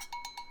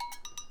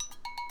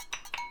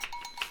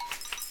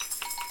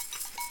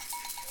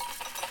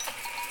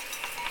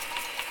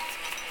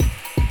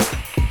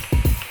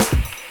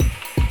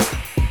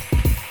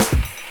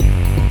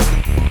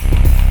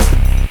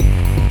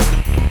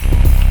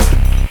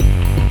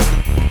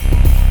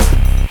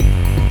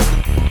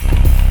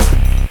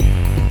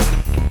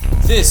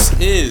This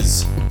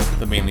is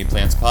the Mainly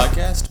Plants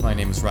Podcast. My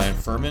name is Ryan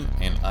Furman,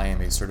 and I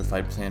am a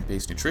certified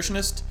plant-based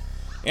nutritionist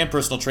and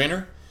personal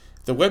trainer.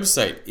 The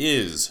website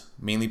is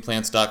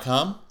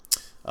mainlyplants.com.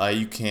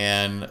 You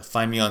can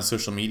find me on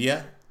social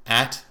media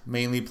at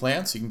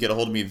mainlyplants. You can get a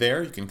hold of me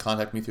there. You can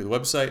contact me through the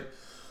website,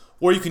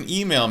 or you can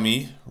email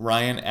me,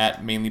 ryan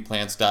at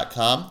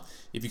mainlyplants.com.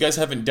 If you guys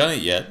haven't done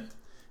it yet,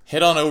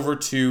 head on over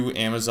to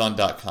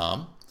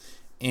amazon.com,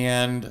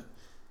 and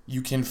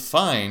you can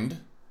find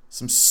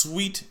some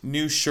sweet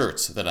new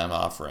shirts that I'm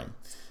offering.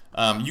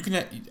 You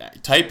can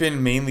type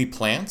in Mainly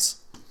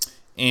Plants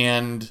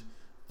and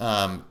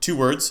 2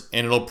 words,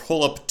 and it'll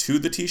pull up to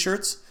the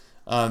t-shirts.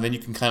 Then you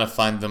can kind of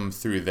find them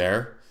through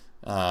there.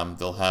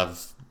 They'll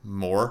have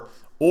more.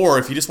 Or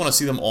if you just want to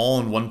see them all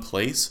in one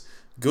place,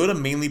 go to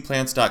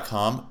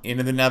mainlyplants.com, and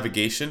in the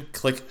navigation,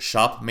 click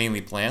Shop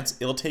Mainly Plants.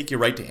 It'll take you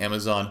right to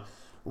Amazon,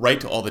 right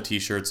to all the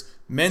t-shirts,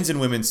 men's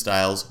and women's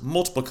styles,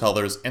 multiple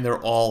colors, and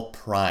they're all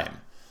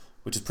Prime,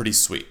 which is pretty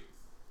sweet.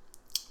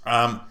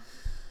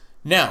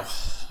 Now,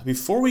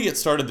 before we get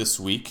started this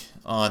week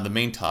on the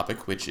main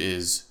topic, which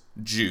is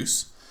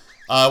juice,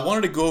 I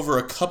wanted to go over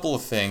a couple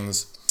of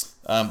things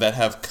that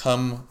have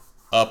come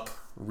up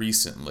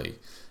recently,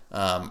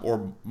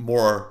 or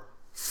more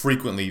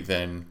frequently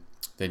than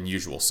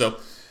usual.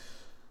 So,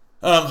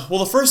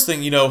 the first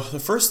thing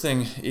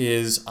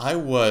is I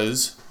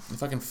was,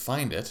 if I can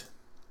find it,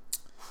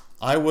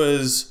 I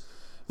was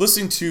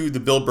listening to the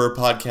Bill Burr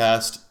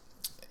podcast,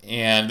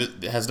 and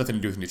it has nothing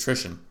to do with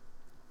nutrition.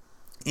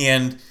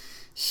 And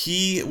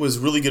he was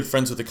really good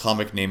friends with a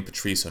comic named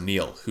Patrice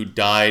O'Neal, who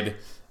died,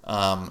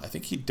 I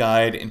think he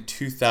died in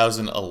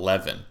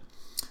 2011.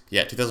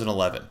 Yeah,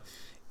 2011.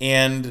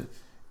 And,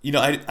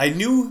 I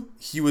knew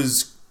he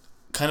was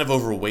kind of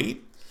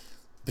overweight,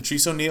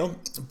 Patrice O'Neal,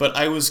 but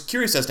I was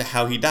curious as to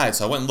how he died,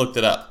 so I went and looked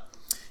it up.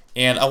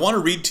 And I want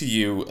to read to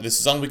you, this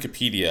is on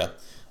Wikipedia,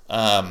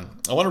 I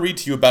want to read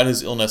to you about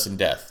his illness and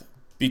death,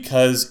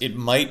 because it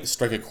might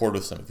strike a chord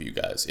with some of you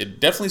guys. It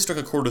definitely struck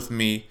a chord with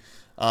me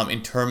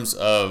in terms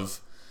of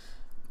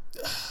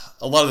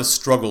a lot of the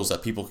struggles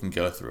that people can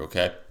go through,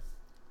 okay?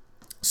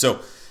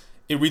 So,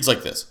 it reads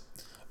like this.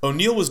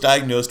 O'Neal was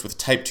diagnosed with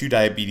type 2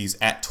 diabetes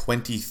at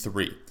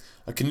 23,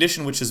 a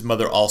condition which his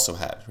mother also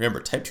had. Remember,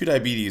 type 2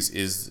 diabetes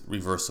is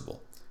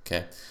reversible,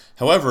 okay?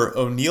 However,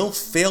 O'Neal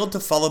failed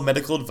to follow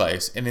medical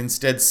advice and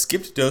instead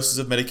skipped doses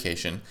of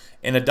medication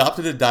and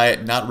adopted a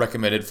diet not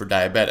recommended for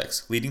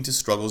diabetics, leading to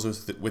struggles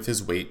with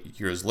his weight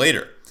years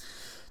later.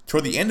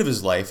 Toward the end of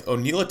his life,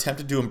 O'Neal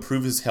attempted to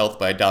improve his health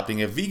by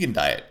adopting a vegan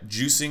diet,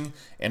 juicing,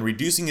 and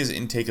reducing his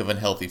intake of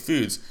unhealthy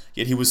foods,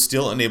 yet he was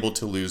still unable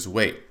to lose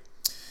weight.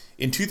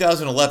 In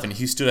 2011,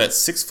 he stood at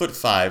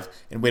 6'5"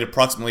 and weighed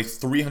approximately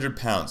 300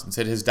 pounds and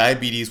said his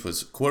diabetes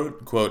was,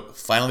 quote-unquote,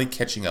 finally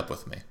catching up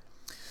with me.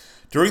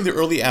 During the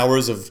early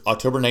hours of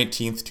October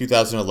 19,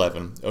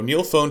 2011,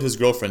 O'Neal phoned his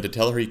girlfriend to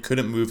tell her he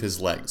couldn't move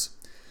his legs.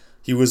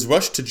 He was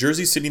rushed to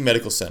Jersey City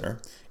Medical Center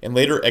and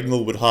later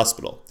Englewood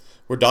Hospital,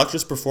 where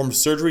doctors performed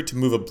surgery to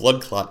move a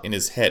blood clot in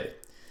his head.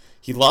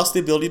 He lost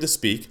the ability to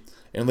speak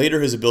and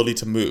later his ability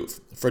to move,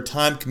 for a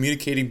time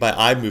communicating by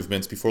eye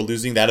movements before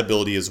losing that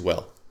ability as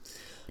well.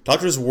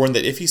 Doctors warned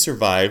that if he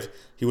survived,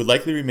 he would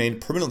likely remain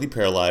permanently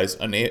paralyzed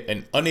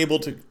and unable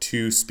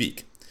to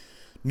speak.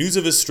 News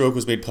of his stroke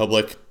was made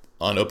public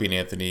on Opie and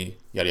Anthony,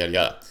 yada yada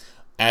yada.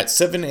 At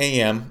 7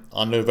 a.m.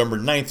 on November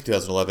 9th,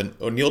 2011,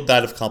 O'Neal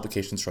died of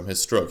complications from his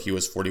stroke. He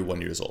was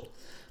 41 years old.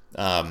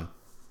 And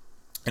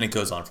it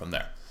goes on from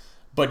there.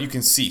 But you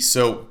can see,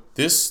 so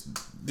this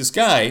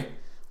guy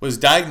was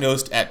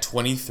diagnosed at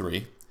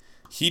 23.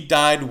 He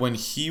died when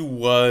he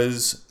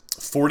was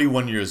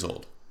 41 years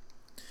old.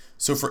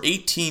 So for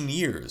 18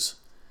 years,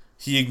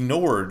 he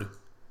ignored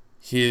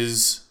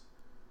his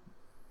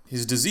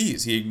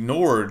disease. He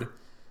ignored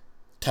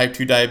type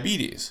 2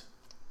 diabetes.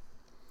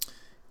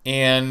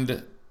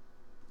 And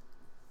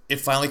it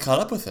finally caught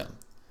up with him.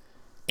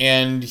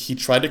 And he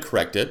tried to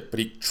correct it,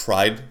 but he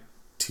tried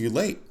too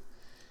late.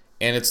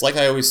 And it's like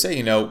I always say,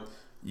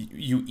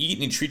 you eat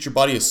and you treat your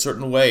body a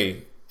certain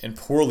way and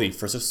poorly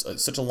for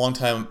such a long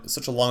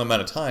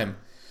amount of time,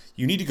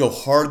 you need to go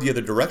hard the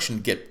other direction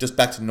to get just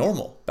back to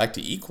normal, back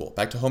to equal,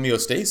 back to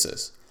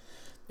homeostasis.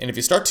 And if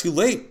you start too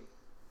late,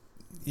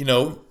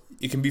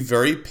 it can be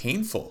very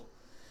painful.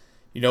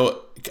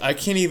 I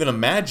can't even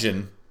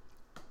imagine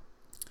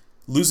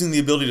losing the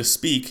ability to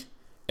speak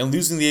and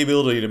losing the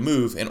ability to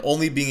move and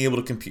only being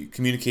able to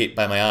communicate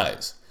by my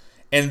eyes.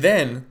 And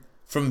then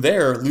from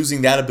there,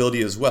 losing that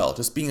ability as well,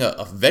 just being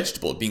a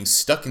vegetable, being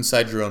stuck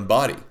inside your own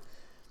body.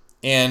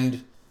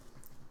 And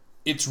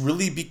it's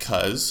really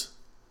because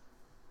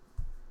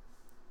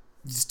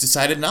he just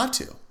decided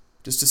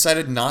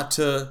not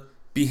to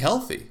be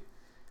healthy.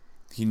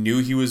 He knew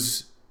he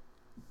was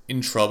in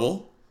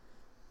trouble,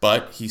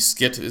 but he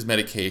skipped his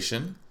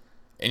medication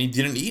and he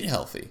didn't eat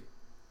healthy,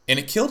 and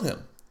it killed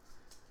him.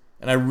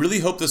 And I really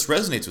hope this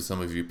resonates with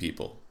some of you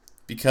people,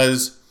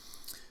 because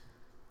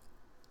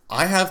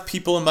I have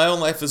people in my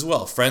own life as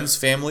well, friends,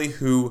 family,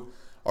 who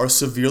are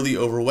severely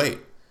overweight.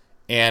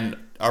 and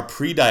are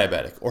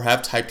pre-diabetic or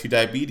have type 2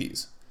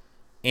 diabetes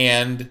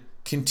and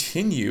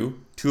continue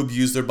to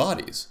abuse their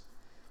bodies.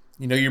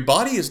 Your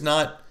body is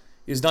not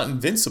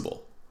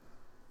invincible.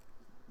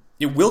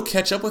 It will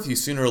catch up with you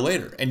sooner or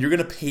later, and you're going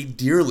to pay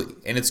dearly,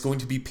 and it's going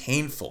to be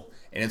painful,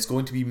 and it's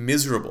going to be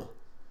miserable.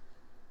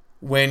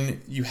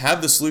 When you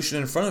have the solution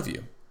in front of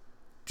you,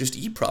 just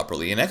eat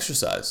properly and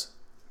exercise.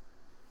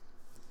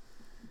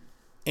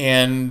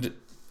 And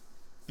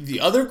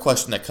the other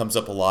question that comes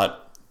up a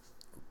lot,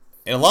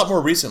 and a lot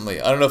more recently,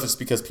 I don't know if it's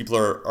because people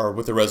are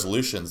with their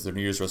resolutions, their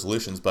New Year's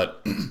resolutions,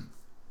 but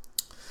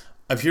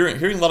I'm hearing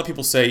a lot of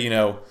people say,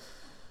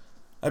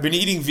 I've been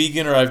eating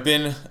vegan, or I've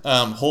been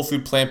whole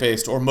food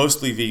plant-based, or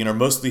mostly vegan, or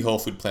mostly whole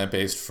food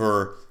plant-based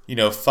for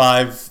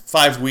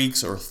 5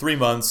 weeks or 3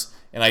 months,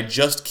 and I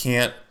just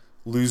can't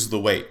lose the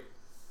weight.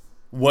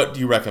 What do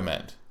you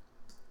recommend?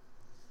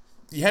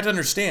 You have to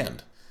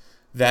understand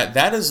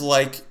that is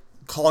like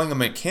calling a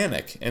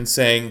mechanic and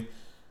saying,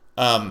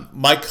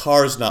 my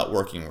car's not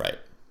working right,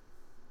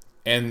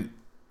 and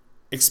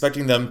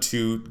expecting them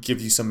to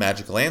give you some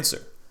magical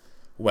answer.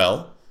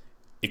 Well,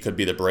 it could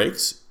be the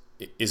brakes.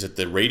 Is it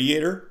the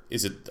radiator?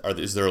 Is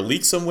there a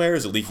leak somewhere?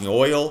 Is it leaking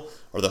oil?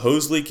 Are the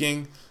hose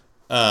leaking?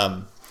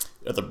 Are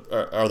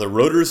the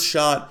rotors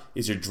shot?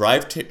 Is your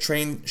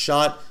drivetrain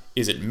shot?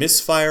 Is it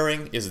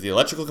misfiring? Is it the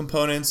electrical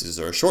components? Is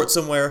there a short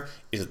somewhere?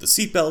 Is it the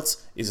seat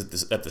belts? Is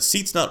it that the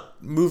seat's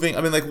not moving?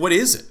 I mean, what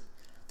is it?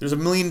 There's a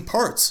million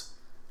parts,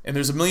 and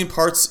there's a million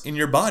parts in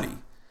your body.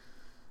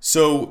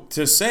 So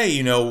to say,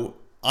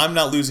 I'm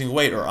not losing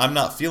weight, or I'm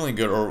not feeling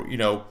good, or,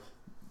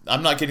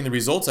 I'm not getting the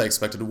results I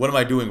expected, what am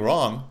I doing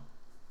wrong?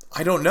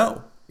 I don't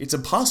know. It's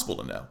impossible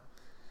to know.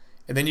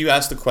 And then you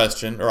ask the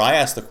question, or I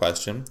ask the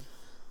question,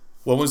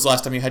 when was the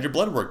last time you had your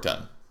blood work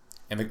done?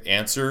 And the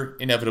answer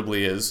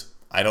inevitably is,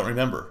 I don't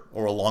remember,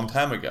 or a long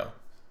time ago.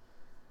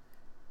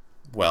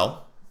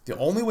 Well, the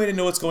only way to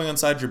know what's going on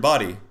inside your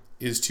body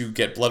is to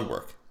get blood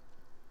work.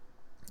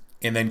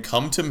 And then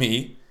come to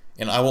me,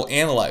 and I will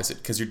analyze it,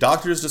 because your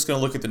doctor is just going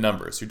to look at the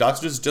numbers. Your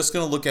doctor is just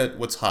going to look at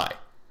what's high.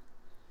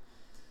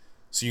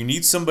 So you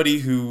need somebody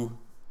who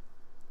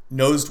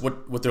knows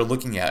what they're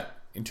looking at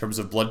in terms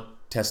of blood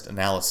test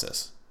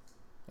analysis.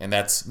 And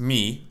that's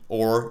me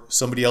or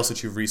somebody else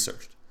that you've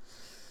researched.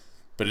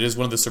 But it is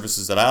one of the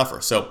services that I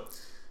offer. So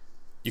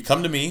you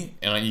come to me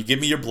and you give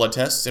me your blood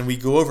tests, and we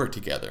go over it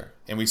together.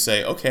 And we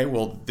say, okay,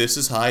 well, this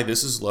is high,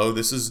 this is low,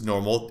 this is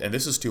normal, and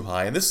this is too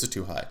high, and this is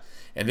too high.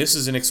 And this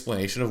is an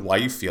explanation of why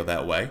you feel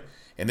that way.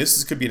 And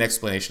could be an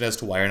explanation as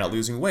to why you're not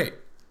losing weight.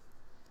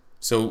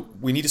 So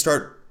we need to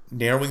start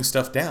narrowing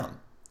stuff down.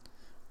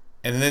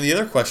 And then the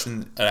other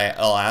question that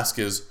I'll ask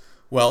is,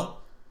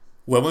 well,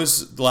 when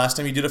was the last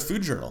time you did a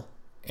food journal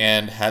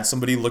and had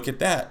somebody look at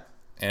that?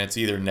 And it's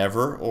either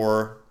never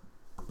or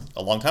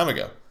a long time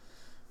ago.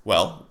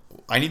 Well,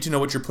 I need to know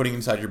what you're putting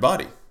inside your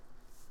body.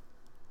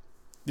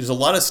 There's a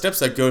lot of steps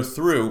that we have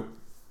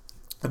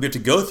to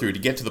go through to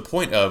get to the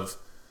point of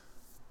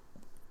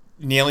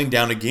nailing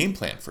down a game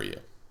plan for you.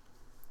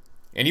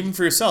 And even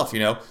for yourself,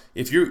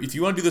 if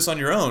you want to do this on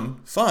your own,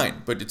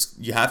 fine, but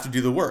you have to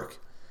do the work.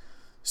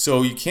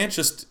 So you can't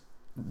just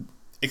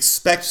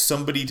expect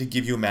somebody to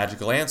give you a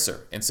magical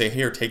answer and say,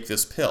 here, take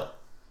this pill.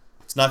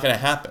 It's not going to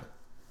happen.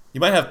 You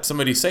might have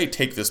somebody say,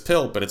 take this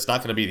pill, but it's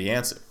not going to be the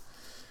answer.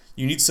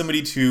 You need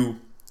somebody to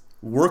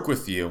work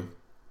with you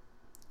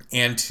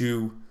and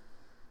to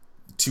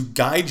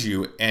guide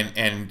you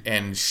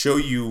and show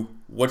you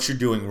what you're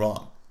doing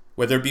wrong,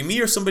 whether it be me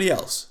or somebody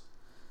else.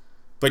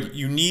 But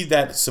you need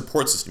that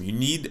support system. You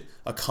need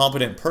a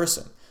competent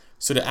person.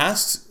 So to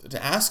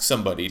ask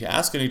somebody, to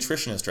ask a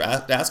nutritionist, or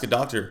to ask a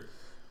doctor,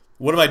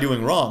 what am I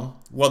doing wrong?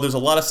 Well, there's a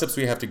lot of steps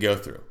we have to go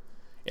through,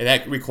 and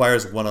that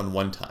requires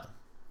one-on-one time.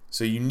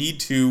 So you need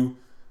to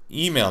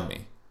email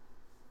me,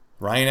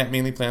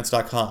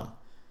 ryan@mainlyplants.com,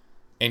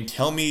 and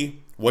tell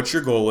me what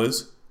your goal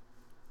is,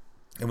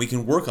 and we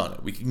can work on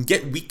it. We can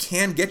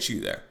get you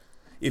there.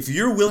 If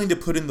you're willing to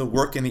put in the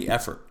work and the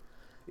effort,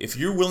 if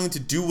you're willing to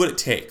do what it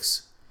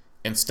takes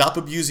and stop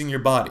abusing your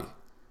body,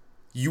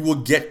 you will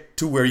get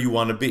to where you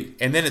want to be.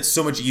 And then it's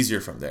so much easier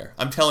from there.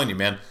 I'm telling you,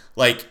 man,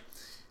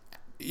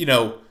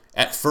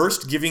 at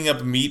first giving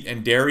up meat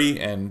and dairy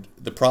and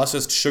the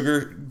processed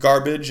sugar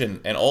garbage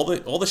and all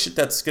the shit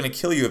that's going to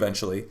kill you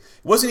eventually, it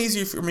wasn't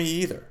easy for me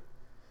either.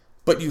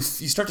 But you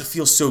start to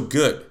feel so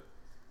good,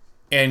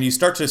 and you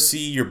start to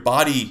see your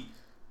body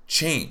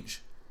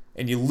change,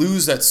 and you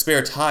lose that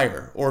spare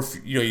tire, or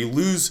you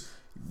lose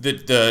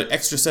the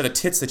extra set of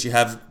tits that you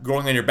have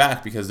growing on your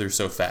back because they're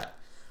so fat.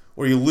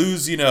 Or you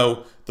lose,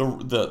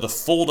 the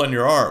fold on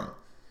your arm,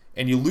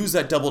 and you lose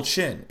that double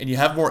chin, and you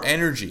have more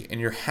energy, and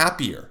you're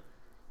happier.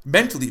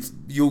 Mentally,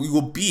 you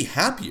will be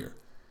happier,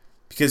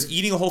 because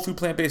eating a whole food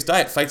plant-based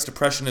diet fights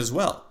depression as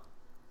well,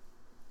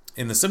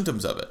 and the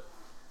symptoms of it.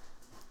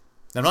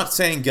 Now, I'm not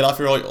saying get off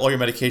all your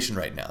medication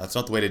right now. That's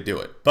not the way to do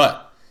it.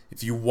 But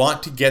if you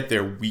want to get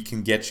there, we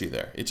can get you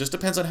there. It just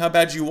depends on how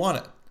bad you want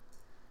it.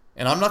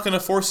 And I'm not going to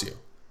force you.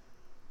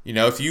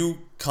 If you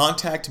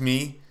contact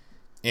me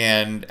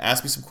and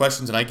ask me some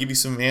questions and I give you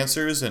some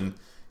answers, and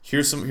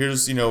Here's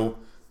the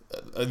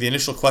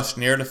initial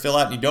questionnaire to fill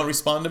out, and you don't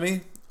respond to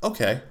me.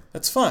 Okay,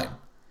 that's fine.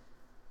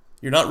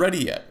 You're not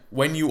ready yet.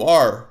 When you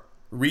are,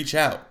 reach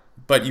out,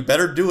 but you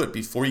better do it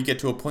before you get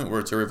to a point where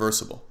it's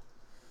irreversible.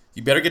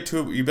 You better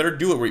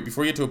do it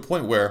before you get to a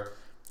point where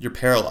you're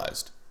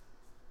paralyzed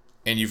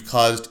and you've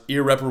caused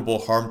irreparable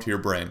harm to your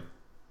brain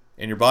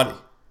and your body.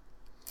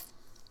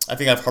 I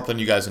think I've harped on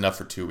you guys enough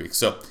for 2 weeks.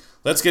 So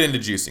let's get into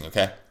juicing,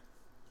 okay?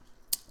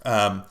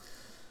 Now,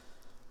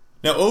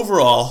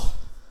 overall,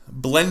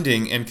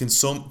 blending and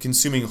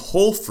consuming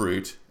whole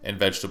fruit and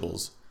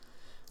vegetables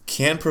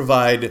can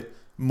provide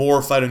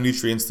more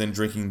phytonutrients than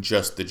drinking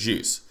just the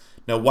juice.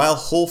 Now, while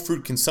whole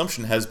fruit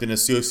consumption has been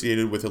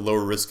associated with a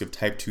lower risk of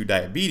type 2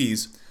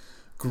 diabetes,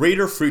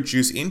 greater fruit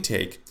juice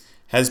intake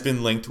has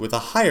been linked with a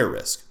higher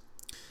risk.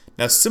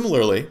 Now,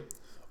 similarly,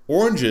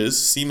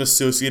 oranges seem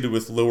associated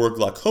with lower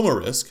glaucoma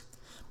risk,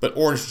 but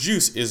orange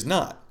juice is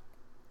not.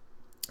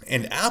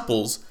 And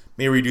apples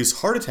may reduce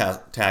heart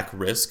attack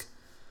risk,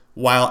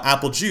 while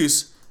apple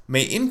juice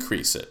may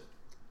increase it.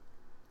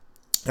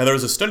 Now, there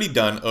was a study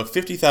done of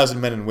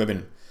 50,000 men and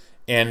women,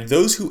 and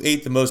those who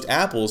ate the most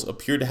apples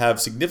appeared to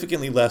have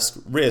significantly less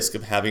risk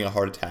of having a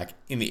heart attack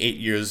in the 8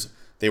 years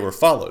they were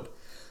followed.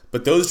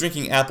 But those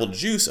drinking apple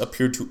juice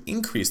appeared to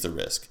increase the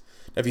risk.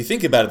 Now, if you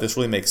think about it, this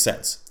really makes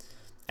sense.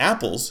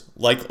 Apples,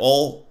 like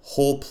all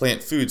whole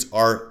plant foods,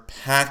 are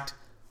packed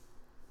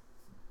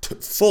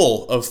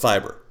full of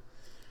fiber,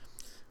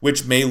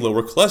 which may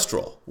lower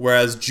cholesterol,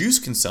 whereas juice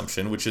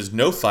consumption, which is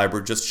no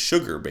fiber, just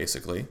sugar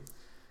basically,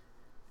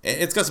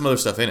 it's got some other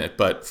stuff in it,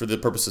 but for the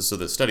purposes of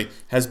this study,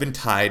 has been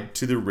tied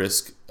to the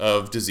risk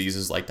of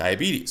diseases like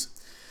diabetes.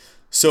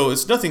 So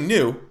it's nothing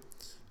new,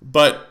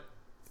 but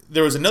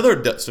there was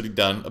another study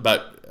done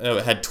about,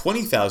 it had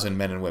 20,000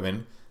 men and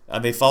women,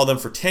 and they followed them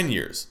for 10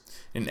 years.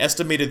 An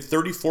estimated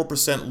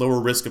 34%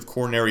 lower risk of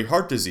coronary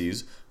heart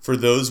disease for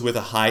those with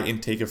a high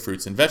intake of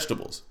fruits and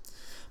vegetables.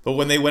 But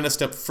when they went a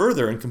step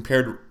further and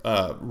compared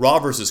raw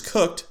versus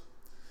cooked,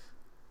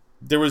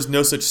 there was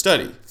no such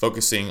study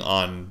focusing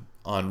on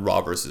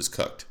raw versus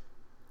cooked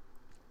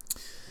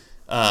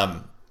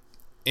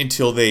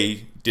until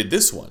they did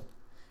this one.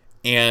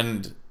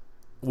 And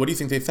what do you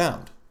think they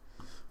found?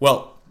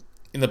 Well,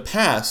 in the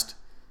past,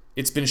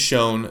 it's been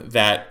shown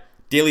that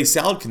daily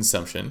salad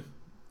consumption,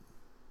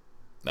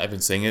 I've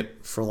been saying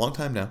it for a long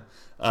time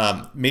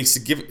now, may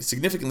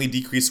significantly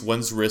decrease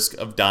one's risk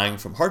of dying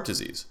from heart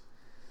disease.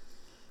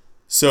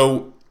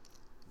 So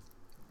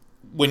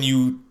when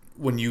you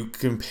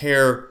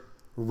compare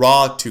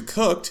raw to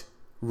cooked,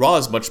 raw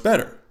is much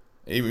better.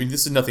 I mean,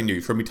 this is nothing new.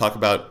 You've heard me talk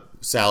about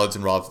salads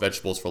and raw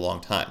vegetables for a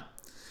long time.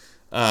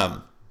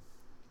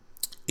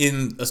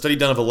 In a study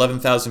done of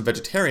 11,000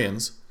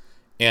 vegetarians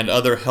and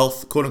other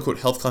quote-unquote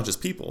health-conscious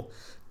people,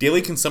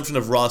 daily consumption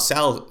of raw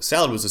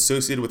salad was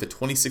associated with a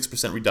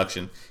 26%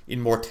 reduction in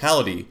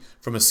mortality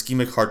from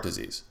ischemic heart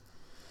disease.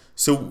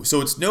 So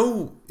it's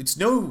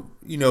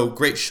no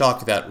great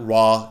shock that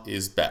raw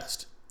is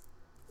best.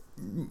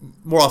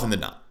 More often than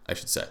not, I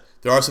should say.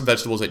 There are some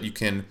vegetables that you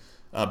can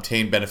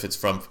obtain benefits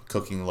from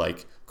cooking,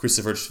 like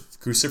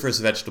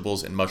cruciferous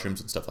vegetables and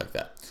mushrooms and stuff like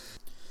that.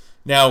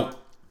 Now,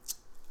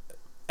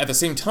 at the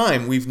same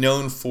time, we've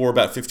known for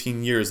about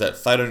 15 years that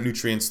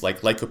phytonutrients like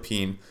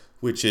lycopene,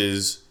 which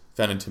is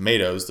found in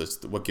tomatoes,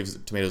 that's what gives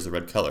tomatoes the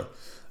red color,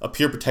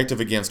 appear protective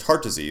against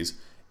heart disease,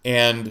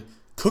 and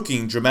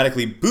cooking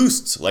dramatically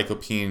boosts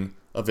lycopene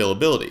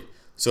availability.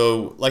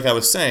 So, like I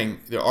was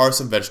saying, there are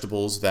some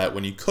vegetables that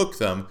when you cook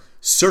them,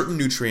 certain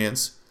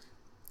nutrients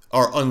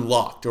are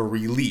unlocked or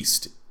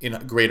released in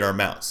greater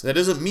amounts. That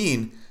doesn't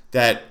mean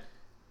that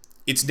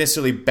it's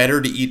necessarily better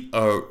to eat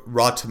a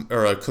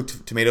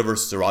cooked tomato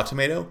versus a raw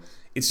tomato.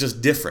 It's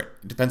just different.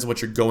 It depends on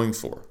what you're going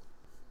for.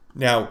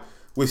 Now,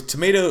 with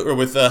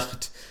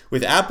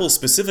with apples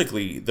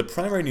specifically, the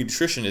primary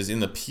nutrition is in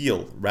the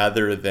peel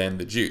rather than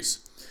the juice.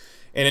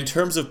 And in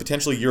terms of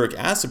potential uric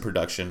acid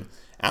production,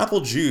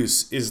 apple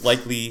juice is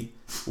likely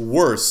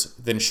worse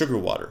than sugar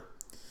water.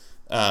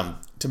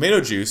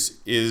 Tomato juice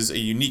is a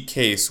unique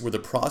case where the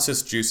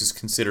processed juice is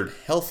considered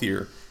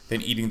healthier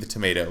than eating the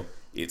tomato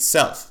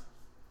itself.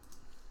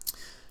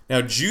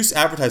 Now, juice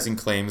advertising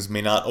claims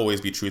may not always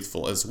be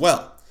truthful as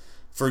well.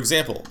 For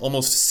example,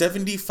 almost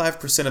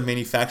 75% of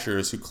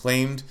manufacturers who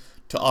claimed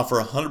to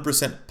offer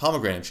 100%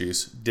 pomegranate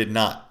juice did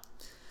not.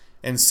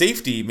 And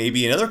safety may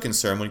be another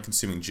concern when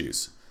consuming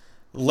juice.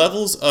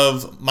 Levels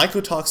of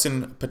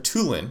mycotoxin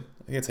patulin,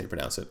 I think that's how you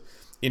pronounce it,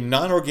 in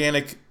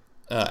non-organic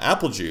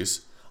apple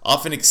juice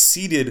often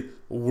exceeded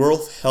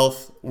World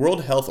Health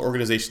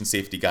Organization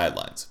safety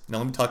guidelines. Now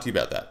let me talk to you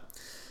about that.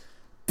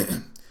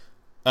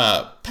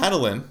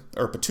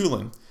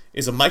 Patulin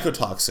is a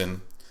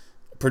mycotoxin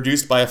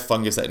produced by a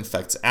fungus that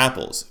infects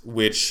apples,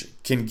 which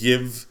can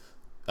give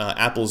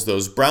apples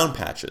those brown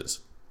patches.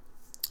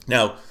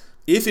 Now,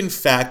 if in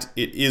fact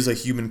it is a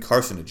human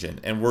carcinogen,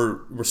 and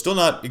we're still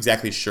not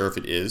exactly sure if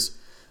it is,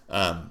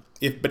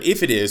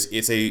 if it is,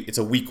 it's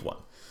a weak one.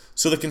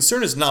 So the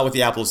concern is not with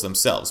the apples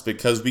themselves,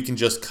 because we can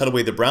just cut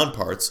away the brown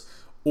parts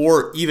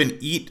or even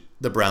eat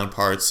the brown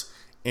parts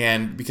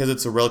And because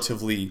it's a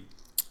relatively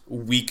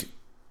weak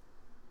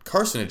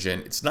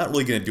carcinogen, it's not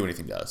really going to do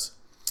anything to us.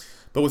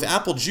 But with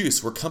apple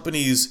juice, where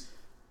companies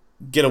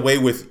get away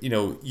with,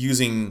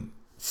 using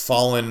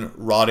fallen,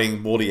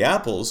 rotting, moldy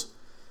apples,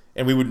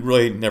 and we would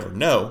really never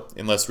know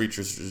unless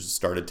researchers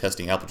started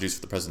testing apple juice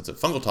for the presence of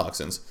fungal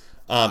toxins,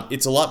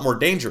 it's a lot more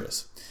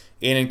dangerous.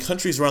 And in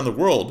countries around the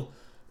world,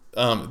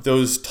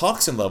 those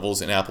toxin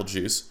levels in apple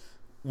juice,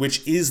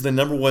 which is the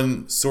number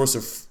one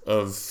source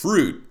of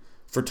fruit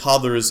for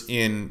toddlers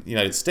in the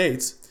United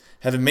States,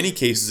 have in many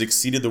cases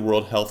exceeded the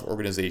World Health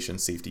Organization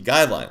safety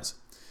guidelines.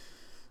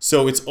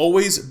 So it's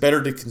always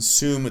better to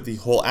consume the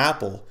whole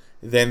apple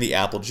than the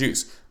apple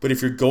juice. But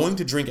if you're going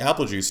to drink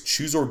apple juice,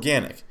 choose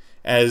organic,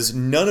 as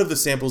none of the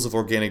samples of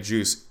organic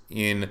juice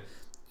in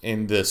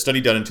the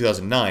study done in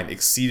 2009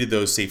 exceeded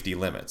those safety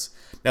limits.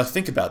 Now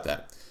think about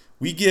that.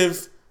 We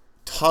give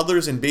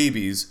toddlers and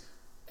babies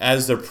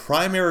as their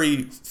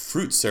primary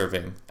fruit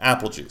serving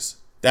apple juice.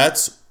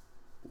 That's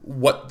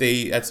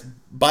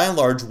by and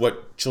large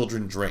what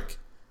children drink,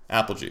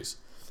 apple juice.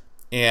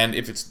 And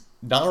if it's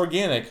not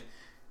organic,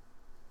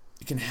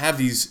 it can have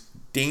these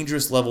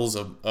dangerous levels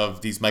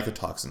of these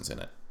mycotoxins in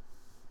it.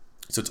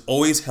 So it's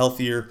always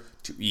healthier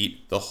to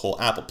eat the whole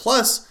apple.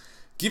 Plus,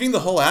 giving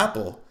the whole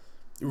apple,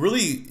 it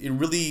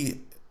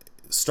really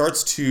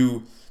starts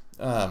to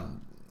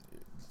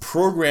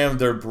program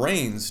their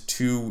brains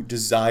to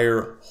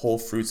desire whole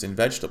fruits and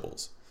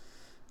vegetables.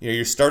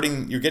 You're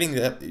starting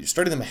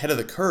them ahead of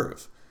the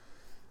curve.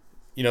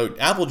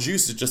 Apple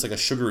juice is just like a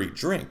sugary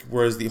drink,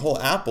 whereas the whole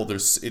apple,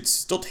 it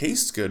still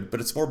tastes good, but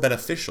it's more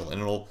beneficial,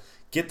 and it'll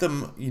get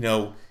them,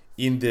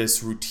 in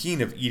this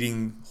routine of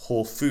eating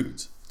whole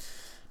foods.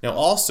 Now,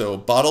 also,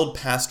 bottled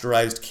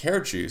pasteurized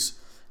carrot juice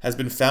has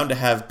been found to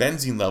have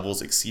benzene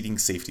levels exceeding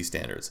safety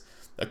standards.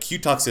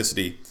 Acute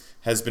toxicity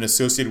has been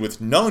associated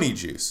with noni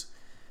juice.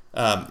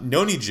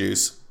 Noni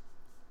juice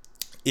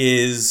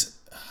is,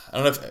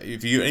 I don't know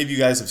if any of you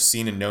guys have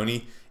seen a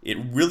noni. It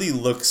really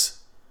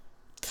looks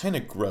kind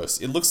of gross.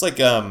 It looks like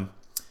a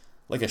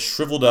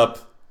shriveled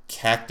up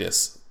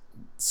cactus,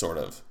 sort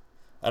of.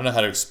 I don't know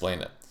how to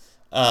explain it.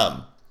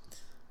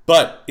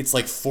 But it's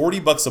like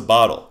 $40 a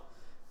bottle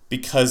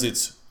because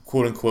it's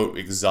quote unquote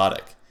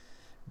exotic.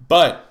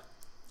 But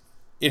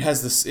it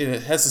has the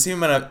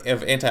same amount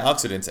of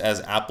antioxidants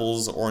as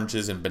apples,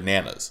 oranges, and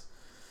bananas.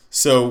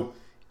 So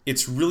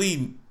it's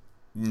really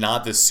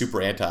not this super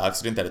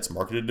antioxidant that it's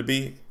marketed to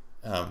be,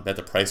 that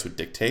the price would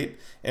dictate.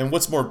 And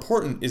what's more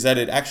important is that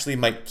it actually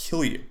might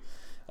kill you.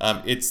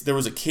 There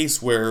was a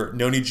case where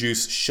noni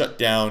juice shut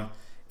down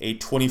a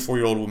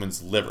 24-year-old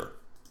woman's liver.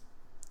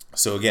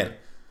 So again,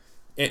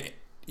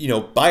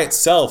 by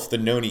itself, the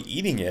noni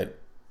eating it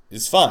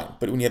is fine.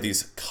 But when you have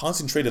these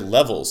concentrated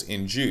levels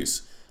in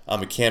juice,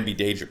 it can be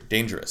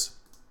dangerous.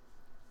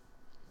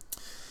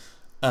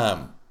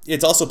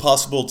 It's also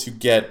possible to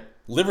get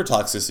liver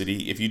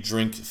toxicity if you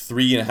drink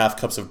 3.5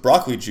 cups of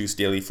broccoli juice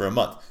daily for a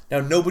month. Now,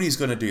 nobody's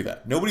going to do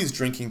that. Nobody's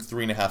drinking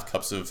 3.5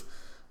 cups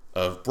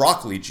of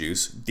broccoli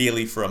juice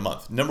daily for a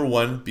month. Number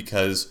one,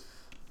 because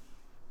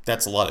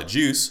that's a lot of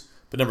juice.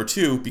 But number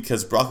two,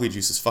 because broccoli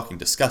juice is fucking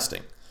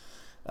disgusting.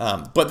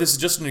 But this is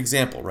just an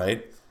example,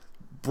 right?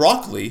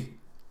 Broccoli,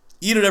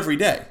 eat it every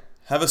day.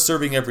 Have a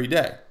serving every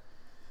day.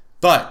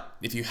 But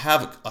if you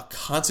have a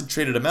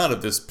concentrated amount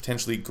of this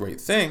potentially great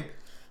thing,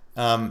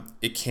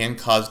 it can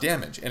cause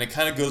damage. And it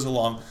kind of goes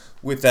along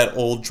with that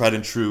old tried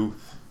and true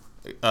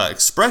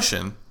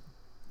expression,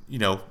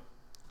 too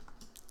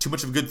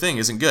much of a good thing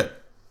isn't good.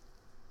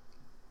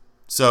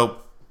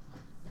 So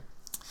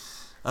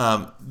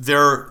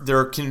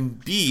there can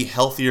be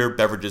healthier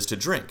beverages to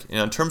drink.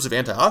 In terms of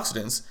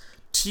antioxidants,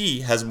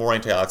 tea has more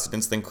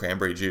antioxidants than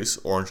cranberry juice,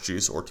 orange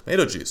juice, or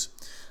tomato juice.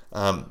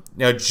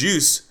 Now,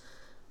 juice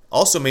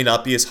also may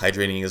not be as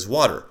hydrating as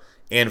water,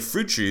 and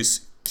fruit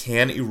juice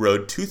can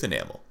erode tooth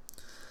enamel.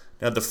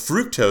 Now, the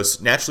fructose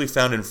naturally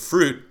found in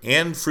fruit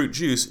and fruit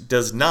juice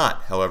does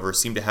not, however,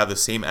 seem to have the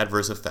same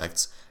adverse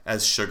effects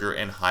as sugar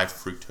and high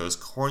fructose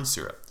corn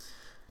syrup.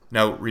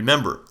 Now,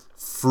 remember,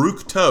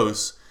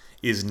 fructose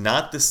is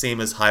not the same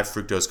as high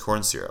fructose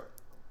corn syrup.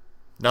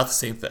 Not the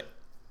same thing.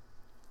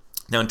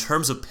 Now, in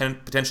terms of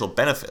potential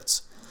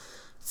benefits,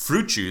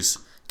 fruit juice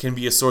can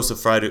be a source of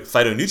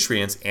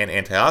phytonutrients and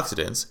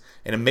antioxidants,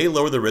 and it may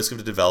lower the risk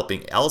of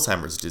developing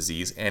Alzheimer's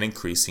disease and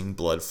increasing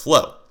blood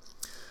flow.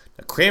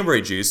 Now,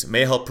 cranberry juice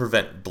may help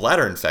prevent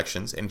bladder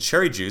infections, and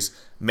cherry juice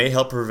may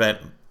help prevent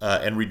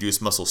and reduce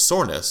muscle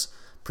soreness,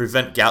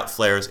 prevent gout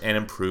flares, and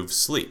improve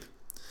sleep.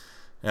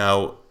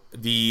 Now,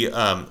 the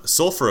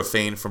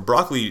sulforaphane from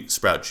broccoli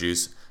sprout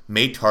juice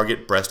may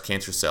target breast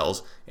cancer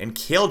cells, and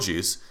kale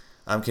juice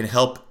can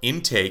help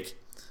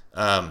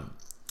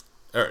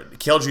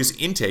kale juice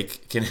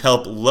intake can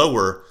help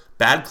lower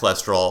bad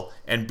cholesterol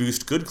and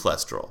boost good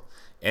cholesterol.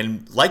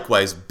 And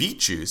likewise, beet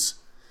juice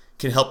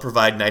can help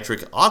provide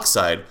nitric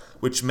oxide,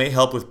 which may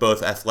help with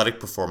both athletic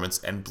performance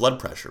and blood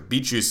pressure.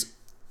 Beet juice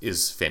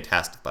is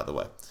fantastic, by the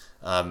way.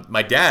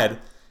 My dad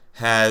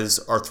has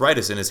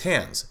arthritis in his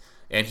hands,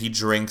 and he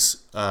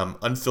drinks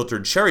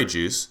unfiltered cherry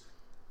juice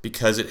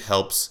because it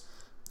helps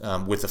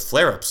with the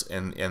flare-ups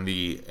and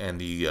the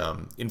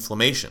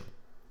inflammation.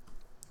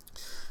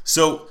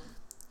 So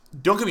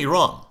don't get me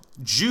wrong,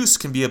 juice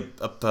can be a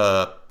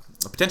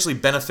potentially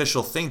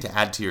beneficial thing to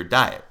add to your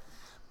diet,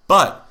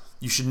 but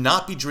you should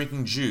not be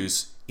drinking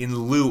juice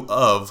in lieu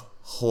of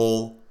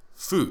whole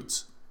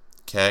foods.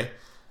 Okay,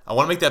 I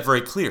want to make that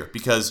very clear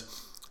because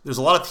there's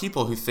a lot of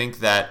people who think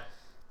that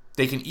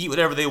they can eat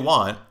whatever they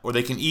want, or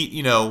they can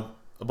eat, a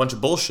bunch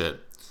of bullshit,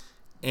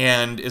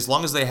 and as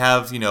long as they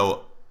have,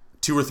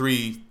 2 or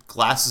 3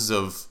 glasses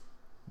of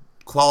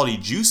quality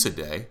juice a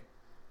day,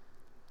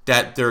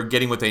 that they're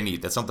getting what they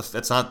need. That's not it.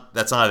 That's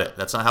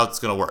not how it's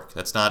going to work.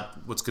 That's not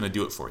what's going to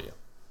do it for you.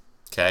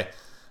 Okay,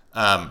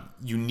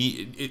 you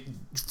need it.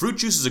 Fruit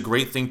juice is a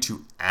great thing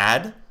to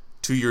add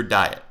to your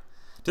diet.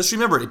 Just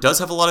remember, it does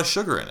have a lot of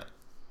sugar in it.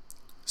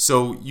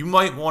 So you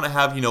might want to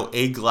have,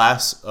 a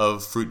glass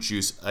of fruit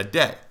juice a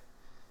day.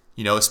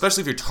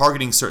 Especially if you're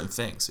targeting certain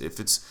things. If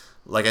it's,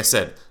 like I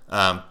said,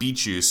 beet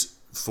juice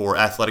for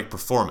athletic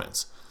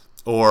performance,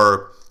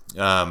 or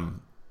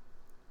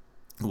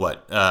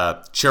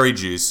cherry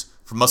juice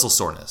for muscle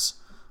soreness,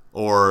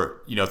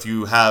 or if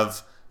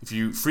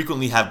you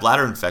frequently have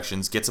bladder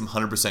infections, get some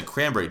 100%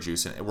 cranberry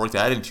juice and work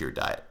that into your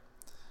diet.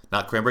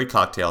 Not cranberry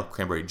cocktail,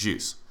 cranberry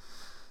juice.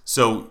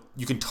 So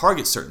you can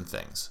target certain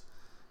things,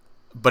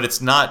 but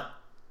it's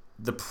not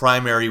the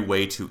primary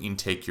way to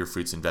intake your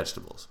fruits and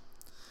vegetables.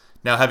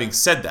 Now, having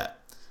said that,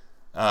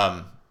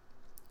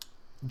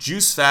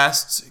 juice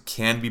fasts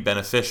can be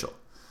beneficial.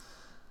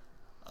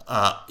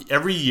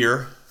 Every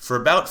year, for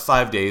about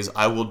 5 days,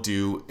 I will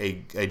do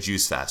a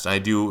juice fast. And I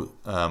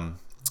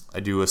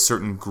do a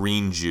certain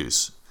green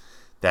juice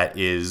that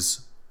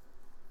is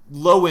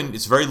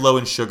it's very low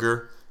in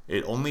sugar.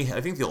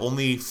 I think the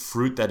only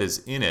fruit that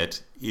is in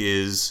it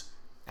is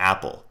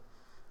apple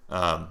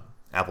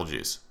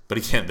juice. But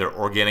again, they're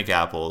organic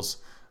apples,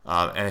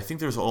 and I think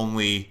there's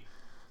only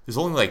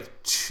like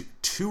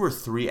two or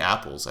three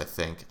apples. I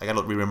think I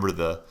gotta remember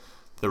the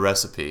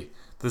recipe.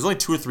 There's only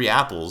 2 or 3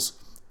 apples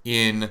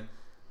in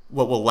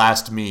what will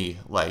last me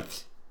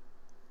like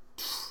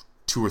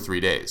 2 or 3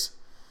 days.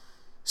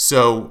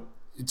 So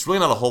it's really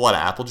not a whole lot of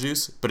apple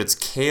juice, but it's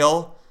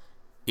kale,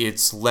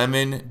 it's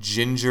lemon,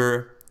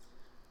 ginger,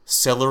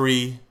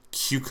 celery,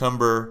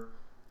 cucumber.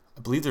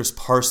 I believe there's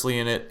parsley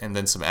in it, and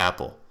then some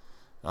apple.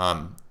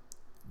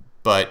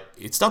 But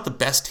it's not the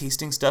best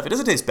tasting stuff. It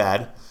doesn't taste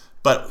bad.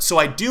 But so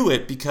I do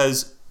it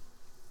because,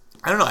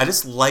 I don't know, I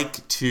just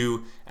like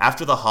to,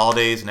 after the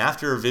holidays and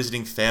after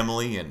visiting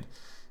family and,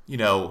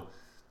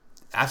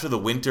 after the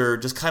winter,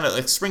 just kind of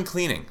like spring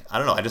cleaning. I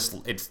don't know,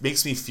 it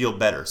makes me feel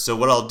better. So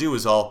what I'll do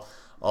is I'll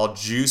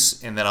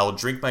juice, and then I'll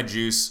drink my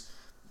juice.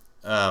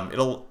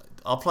 I'll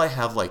probably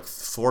have like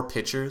 4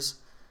 pitchers,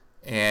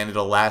 and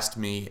it'll last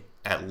me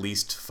at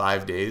least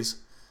 5 days.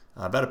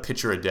 About a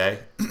pitcher a day.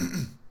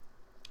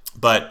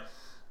 But,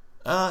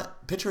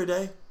 pitcher a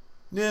day?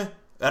 Yeah.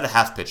 About a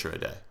half pitcher a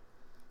day.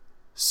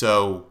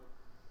 So,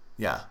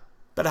 yeah,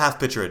 about a half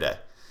pitcher a day.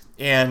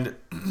 And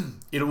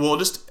it will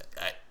just,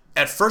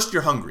 at first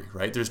you're hungry,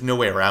 right? There's no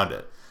way around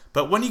it.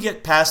 But when you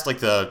get past like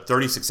the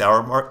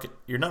 36-hour mark,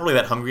 you're not really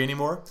that hungry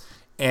anymore.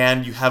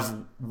 And you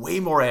have way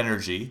more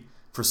energy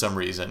for some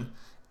reason.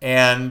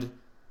 And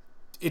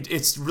it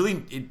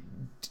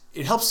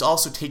helps to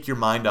also take your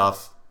mind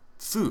off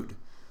food.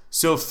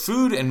 So if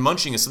food and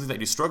munching is something that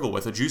you struggle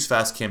with, a juice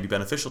fast can be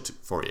beneficial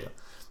for you.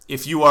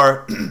 If you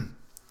are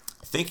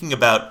thinking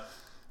about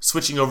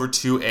switching over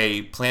to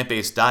a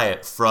plant-based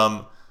diet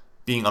from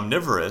being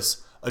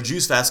omnivorous, a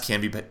juice fast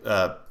can be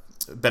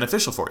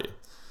beneficial for you.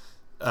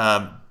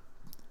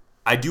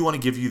 I do want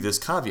to give you this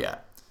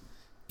caveat.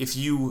 If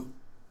you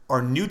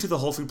are new to the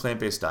whole food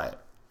plant-based diet,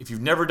 if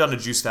you've never done a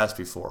juice fast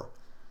before,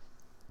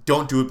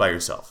 don't do it by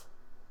yourself.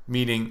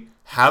 Meaning,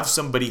 have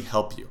somebody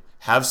help you.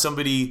 Have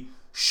somebody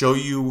show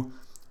you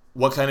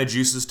what kind of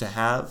juices to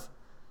have,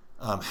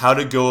 how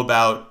to go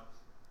about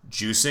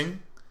juicing,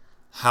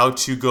 how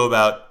to go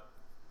about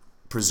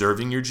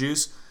preserving your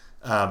juice.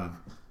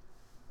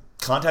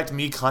 Contact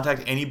me,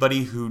 contact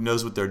anybody who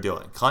knows what they're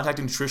doing. Contact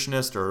a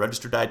nutritionist or a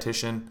registered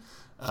dietitian.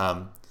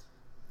 I'm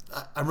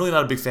really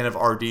not a big fan of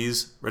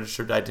RDs,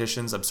 registered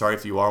dietitians. I'm sorry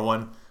if you are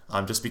one,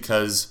 just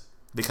because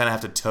they kind of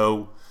have to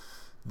toe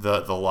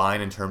the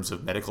line in terms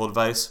of medical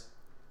advice.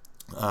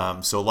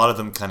 So a lot of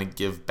them kind of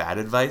give bad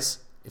advice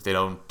if they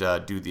don't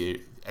do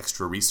the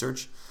extra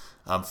research.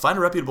 Find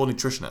a reputable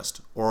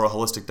nutritionist or a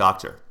holistic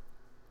doctor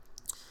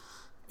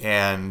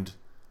and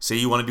say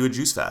you want to do a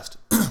juice fast.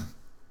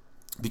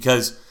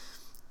 Because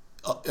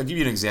I'll give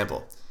you an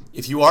example.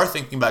 If you are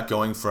thinking about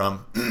going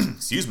from,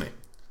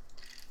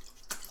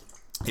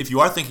 if you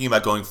are thinking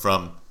about going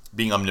from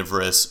being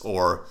omnivorous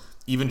or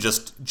even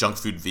just junk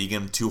food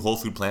vegan to whole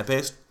food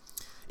plant-based,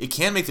 it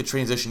can make the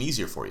transition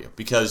easier for you,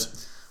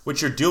 because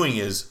what you're doing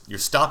is you're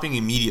stopping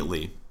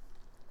immediately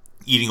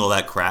eating all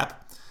that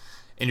crap,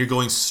 and you're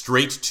going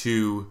straight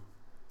to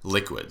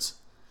liquids.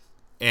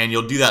 And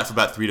you'll do that for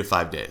about 3 to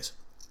 5 days.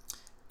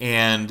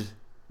 And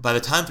by the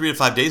time 3 to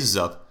 5 days is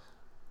up,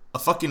 a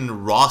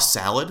fucking raw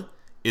salad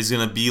is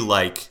going to be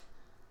like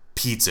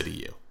pizza to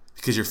you.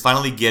 because you're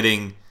finally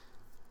getting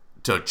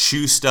to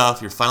chew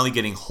stuff. You're finally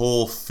getting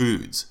whole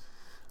foods.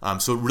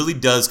 So it really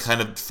does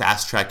kind of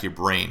fast track your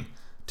brain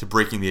to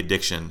breaking the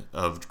addiction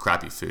of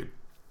crappy food.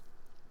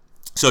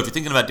 So if you're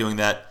thinking about doing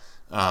that,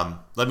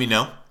 let me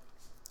know.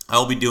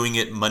 I'll be doing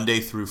it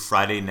Monday through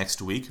Friday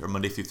next week, or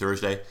Monday through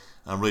Thursday.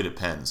 Really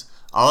depends.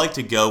 I like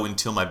to go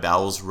until my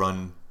bowels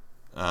run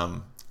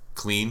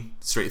clean,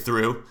 straight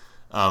through,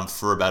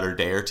 for about a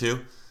day or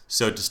two.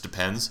 So it just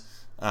depends.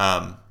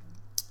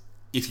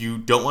 If you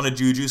don't want to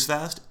do juice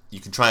fast, you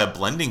can try a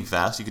blending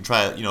fast. You can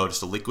try,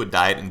 just a liquid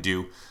diet and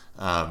do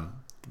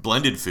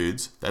blended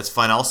foods. That's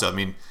fine also. I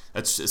mean,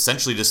 that's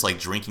essentially just like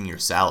drinking your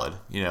salad,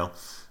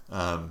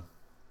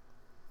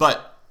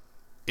 But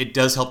it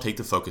does help take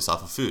the focus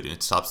off of food, and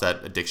it stops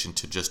that addiction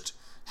to just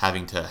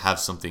having to have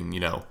something,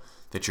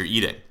 that you're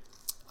eating.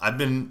 I've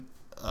been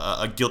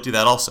guilty of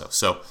that also.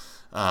 So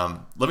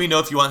let me know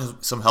if you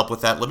want some help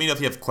with that. Let me know if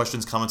you have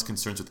questions, comments,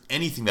 concerns with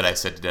anything that I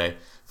said today,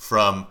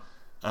 from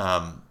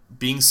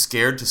being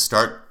scared to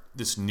start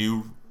this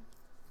new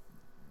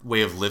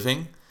way of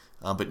living,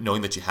 but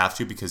knowing that you have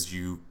to because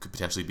you could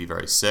potentially be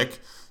very sick,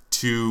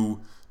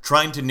 to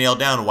trying to nail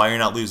down why you're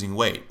not losing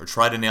weight, or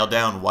try to nail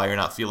down why you're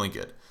not feeling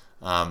good.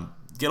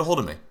 Get a hold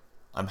of me.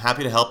 I'm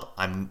happy to help.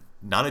 I'm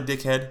not a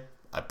dickhead.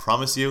 I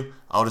promise you.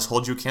 I'll just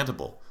hold you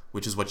accountable,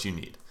 which is what you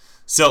need.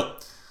 So,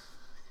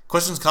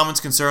 questions, comments,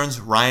 concerns,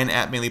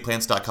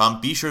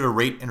 ryan@mainlyplants.com. Be sure to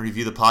rate and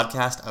review the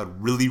podcast. I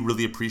would really,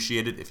 really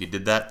appreciate it if you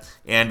did that.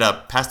 And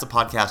pass the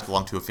podcast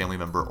along to a family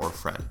member or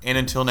friend. And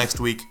until next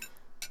week,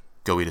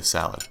 go eat a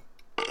salad.